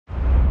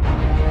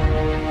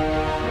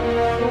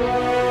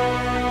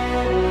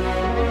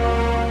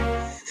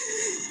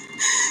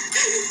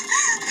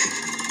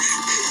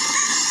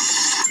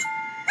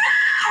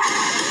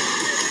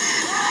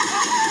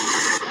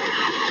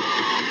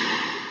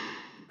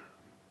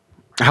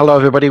Hello,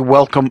 everybody.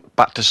 Welcome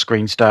back to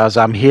Screenstars.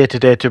 I'm here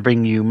today to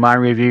bring you my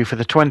review for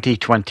the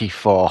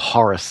 2024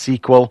 horror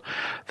sequel,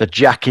 The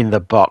Jack in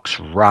the Box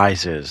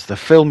Rises. The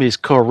film is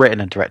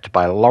co-written and directed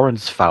by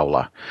Lawrence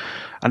Fowler,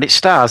 and it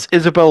stars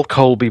Isabel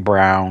Colby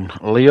Brown,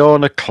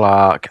 Leona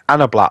Clark,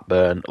 Anna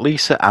Blackburn,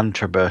 Lisa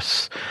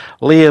Antrobus,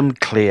 Liam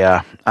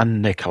Clear,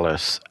 and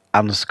Nicholas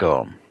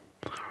Anscombe.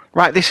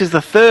 Right, this is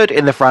the third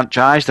in the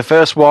franchise. The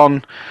first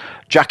one,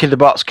 Jack in the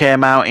Box,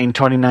 came out in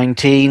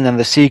 2019, and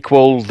the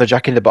sequel, The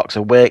Jack in the Box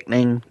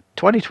Awakening,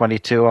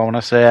 2022, I want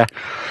to say.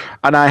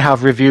 And I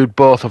have reviewed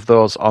both of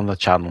those on the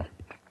channel.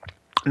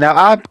 Now,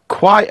 I've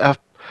got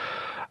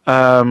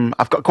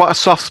quite a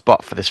soft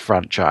spot for this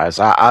franchise.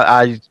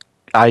 I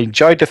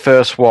enjoyed the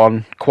first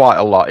one quite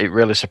a lot. It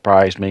really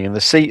surprised me, and the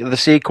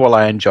sequel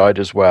I enjoyed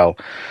as well.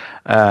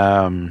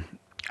 And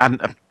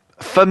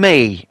for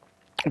me,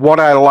 what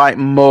I like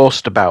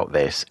most about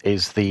this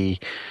is the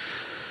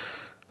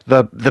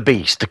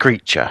beast, the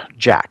creature,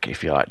 Jack,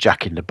 if you like,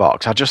 Jack in the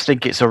Box. I just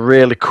think it's a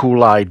really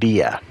cool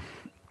idea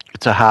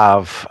to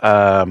have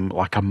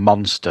like a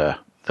monster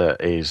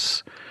that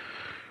is,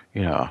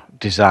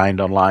 designed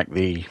on like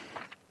the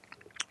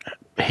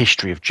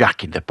history of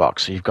Jack in the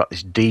Box. So you've got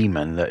this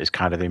demon that is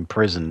kind of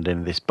imprisoned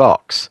in this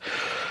box.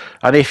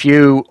 And if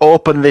you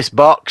open this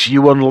box,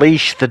 you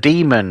unleash the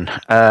demon,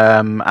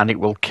 and it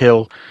will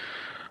kill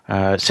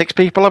 6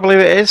 people, I believe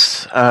it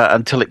is,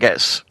 until it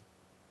gets,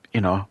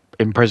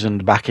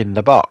 imprisoned back in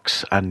the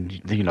box,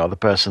 and the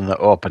person that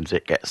opens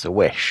it gets a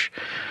wish.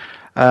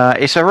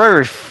 It's a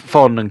very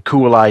fun and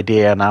cool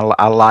idea, and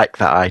I like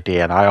that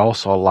idea, and I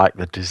also like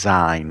the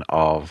design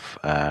of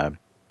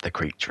the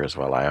creature as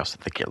well. I also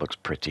think it looks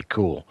pretty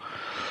cool.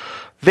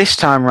 This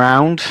time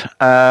round,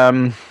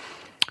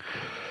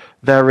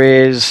 there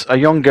is a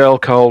young girl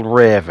called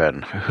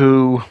Raven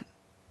who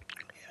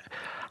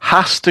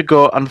has to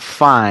go and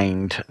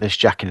find this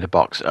Jack in the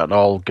Box at an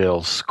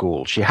all-girls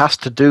school. She has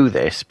to do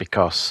this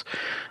because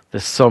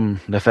there's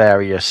some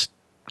nefarious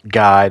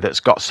guy that's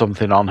got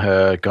something on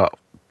her, got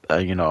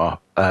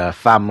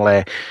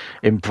family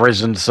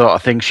imprisoned, sort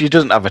of thing. She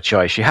doesn't have a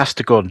choice. She has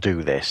to go and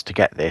do this to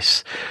get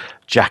this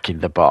Jack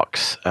in the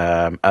Box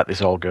at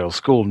this all-girls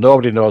school.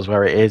 Nobody knows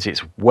where it is.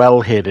 It's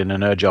well hidden,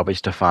 and her job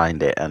is to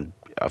find it. And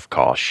of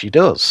course, she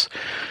does.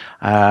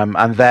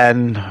 And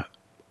then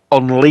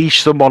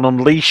someone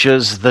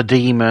unleashes the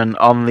demon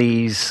on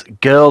these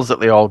girls at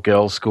the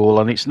all-girls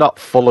school, and it's not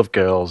full of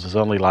girls. There's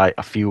only like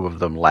a few of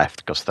them left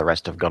because the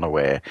rest have gone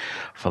away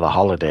for the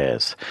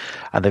holidays,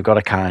 and they've got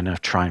to kind of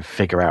try and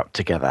figure out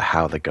together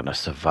how they're going to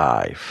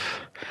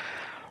survive.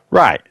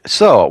 Right,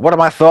 so what are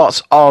my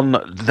thoughts on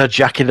The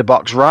Jack in the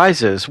Box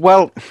Rises?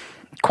 Well,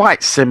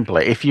 quite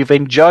simply, if you've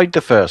enjoyed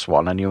the first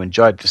one and you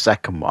enjoyed the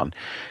second one,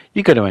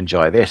 you're going to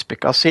enjoy this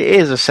because it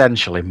is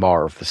essentially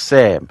more of the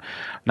same.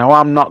 Now,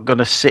 I'm not going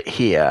to sit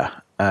here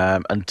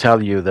and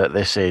tell you that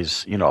this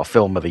is,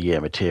 film of the year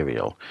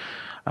material,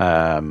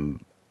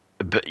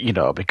 but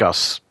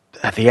because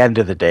at the end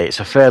of the day, it's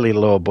a fairly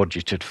low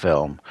budgeted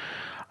film,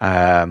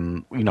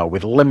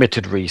 with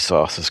limited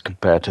resources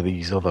compared to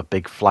these other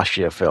big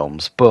flashier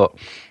films, but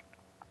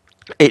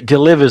it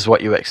delivers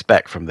what you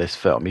expect from this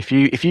film. If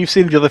you've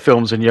seen the other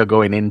films and you're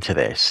going into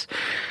this,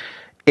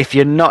 if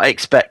you're not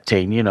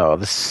expecting,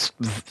 the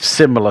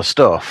similar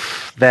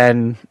stuff,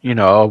 then,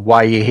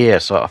 why are you here,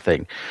 sort of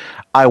thing.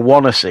 I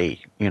want to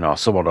see,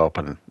 someone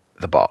open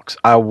the box.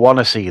 I want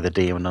to see the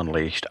demon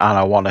unleashed, and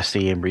I want to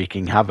see him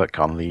wreaking havoc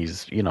on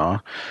these,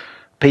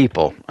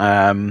 people.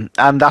 And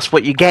that's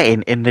what you're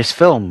getting in this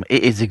film.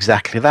 It is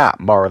exactly that,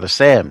 more of the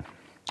same.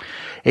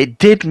 It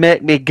did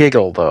make me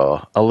giggle,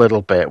 though, a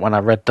little bit when I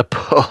read the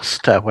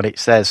poster, when it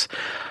says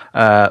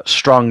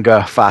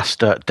stronger,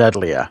 faster,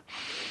 deadlier.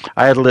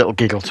 I had a little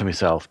giggle to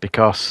myself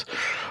because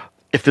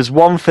if there's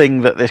one thing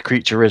that this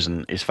creature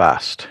isn't, is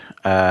fast.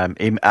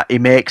 He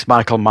makes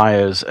Michael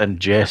Myers and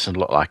Jason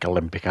look like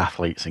Olympic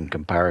athletes in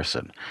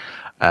comparison.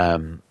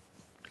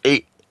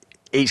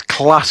 It's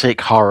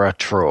classic horror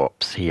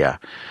tropes here.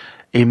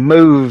 He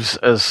moves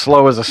as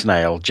slow as a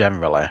snail,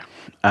 generally.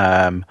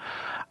 And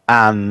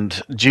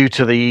due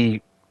to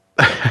the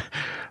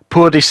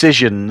poor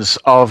decisions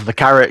of the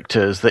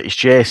characters that he's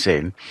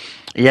chasing,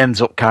 he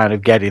ends up kind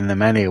of getting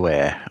them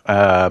anyway.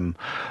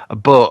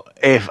 But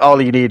if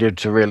all you needed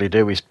to really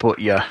do is put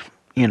your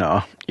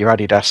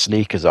Adidas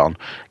sneakers on,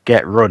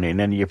 get running,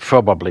 and you're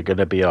probably going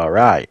to be all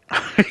right.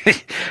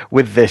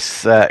 With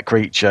this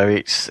creature,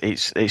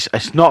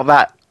 it's not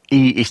that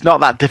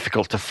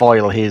difficult to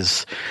foil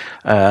his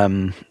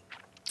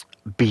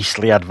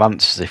beastly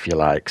advances, if you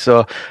like.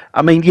 So,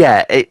 I mean,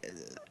 yeah,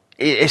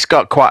 it's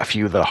got quite a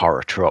few of the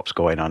horror tropes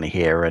going on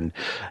here, and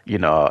he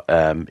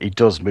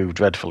does move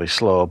dreadfully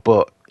slow,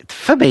 but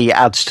for me it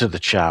adds to the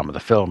charm of the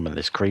film and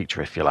this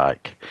creature, if you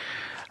like.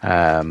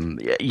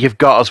 You've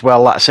got as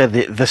well, like I said,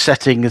 the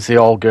setting is the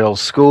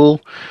all-girls school,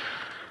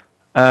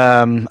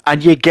 and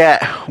you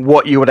get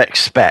what you would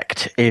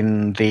expect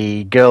in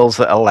the girls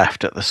that are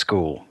left at the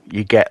school.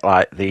 You get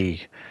like the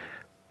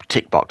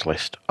tick box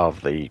list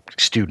of the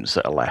students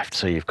that are left.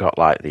 So you've got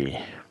like the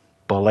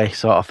bully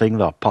sort of thing,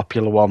 the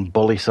popular one,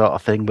 bully sort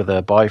of thing with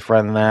her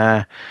boyfriend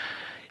there.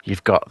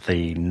 You've got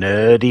the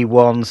nerdy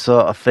one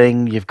sort of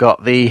thing. You've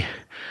got the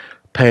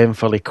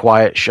painfully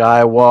quiet,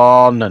 shy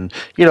one. And,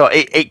 you know,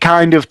 it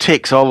kind of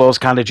ticks all those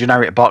kind of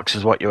generic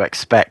boxes what you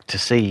expect to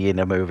see in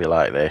a movie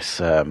like this,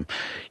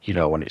 you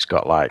know, when it's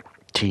got, like,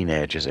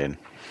 teenagers in.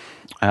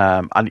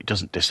 And it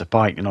doesn't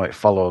disappoint, you know, it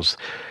follows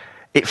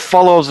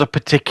a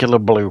particular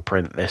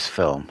blueprint, this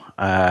film.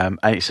 And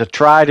it's a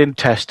tried and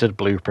tested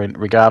blueprint,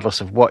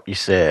 regardless of what you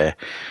say.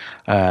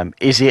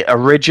 Is it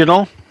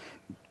original?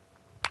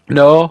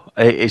 No,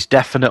 it's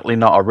definitely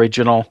not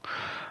original.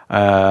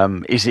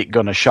 Is it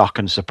going to shock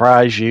and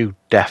surprise you?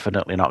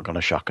 Definitely not going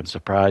to shock and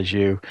surprise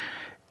you.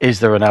 Is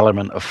there an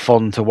element of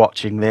fun to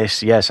watching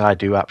this? Yes, I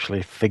do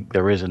actually think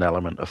there is an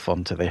element of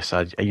fun to this.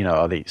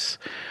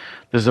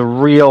 There's a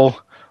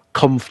real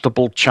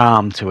comfortable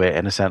charm to it,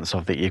 in a sense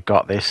of that you've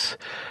got this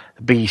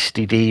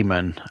beastie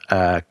demon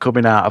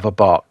coming out of a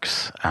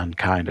box and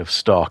kind of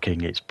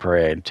stalking its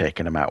prey and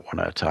taking them out one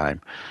at a time.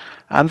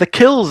 And the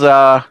kills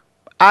are,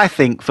 I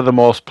think, for the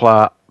most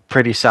part,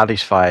 pretty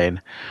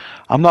satisfying.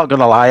 I'm not going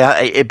to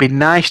lie, it'd be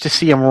nice to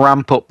see him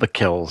ramp up the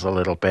kills a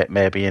little bit,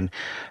 maybe, and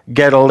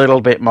get a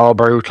little bit more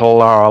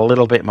brutal or a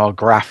little bit more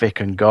graphic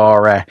and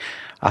gory.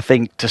 I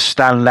think to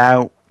stand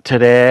out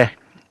today,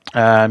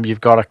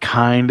 you've got to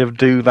kind of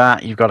do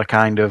that. You've got to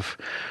kind of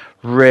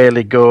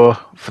really go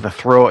for the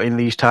throat in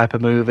these type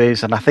of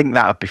movies, and I think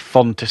that would be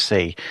fun to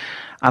see.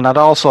 And I'd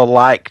also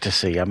like to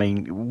see, I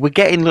mean, we're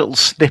getting little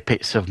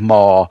snippets of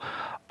more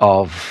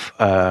of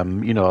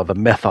you know, the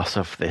mythos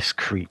of this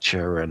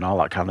creature and all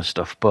that kind of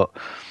stuff. But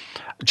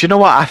do you know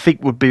what I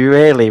think would be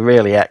really,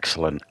 really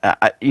excellent?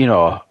 You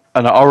know,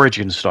 an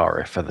origin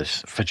story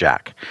for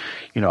Jack.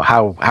 You know,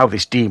 how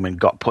this demon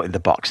got put in the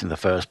box in the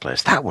first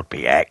place. That would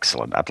be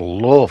excellent. I'd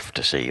love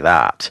to see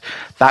that.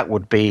 That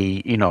would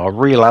be, you know, a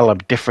real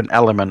different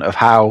element of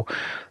how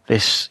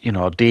this, you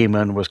know,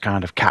 demon was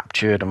kind of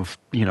captured and,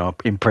 you know,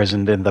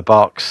 imprisoned in the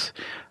box.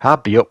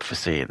 I'd be up for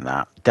seeing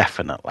that,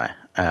 definitely.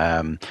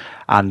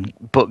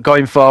 But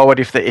going forward,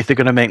 if they're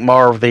going to make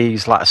more of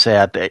these, like I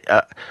said,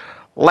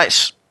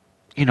 let's,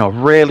 you know,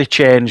 really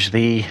change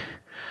the.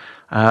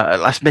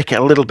 Let's make it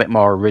a little bit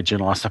more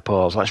original, I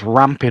suppose. Let's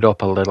ramp it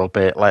up a little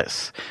bit.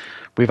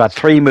 We've had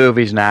 3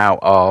 movies now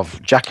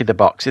of Jack in the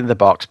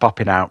box,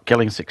 popping out,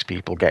 killing 6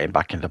 people, getting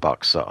back in the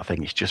box, sort of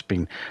thing. It's just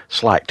been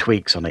slight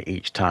tweaks on it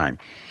each time.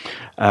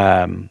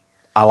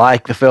 I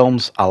like the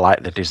films. I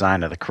like the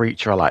design of the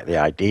creature. I like the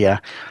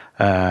idea.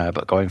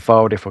 But going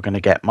forward, if we're going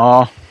to get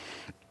more,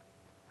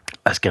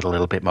 let's get a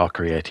little bit more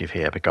creative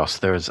here,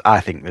 because I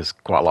think there's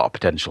quite a lot of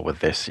potential with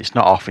this. It's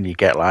not often you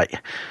get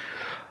like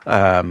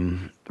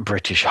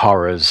British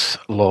horrors,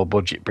 low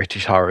budget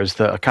British horrors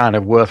that are kind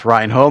of worth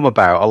writing home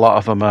about. A lot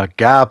of them are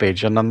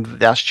garbage, and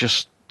that's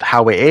just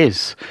how it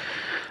is.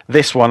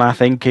 This one, I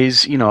think,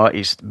 is, you know,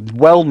 it's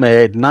well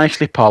made,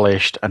 nicely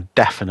polished, and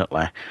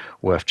definitely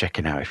worth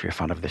checking out if you're a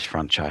fan of this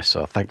franchise.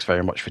 So thanks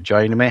very much for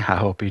joining me. I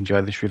hope you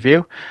enjoyed this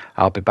review.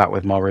 I'll be back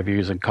with more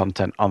reviews and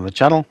content on the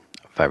channel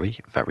very,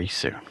 very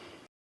soon.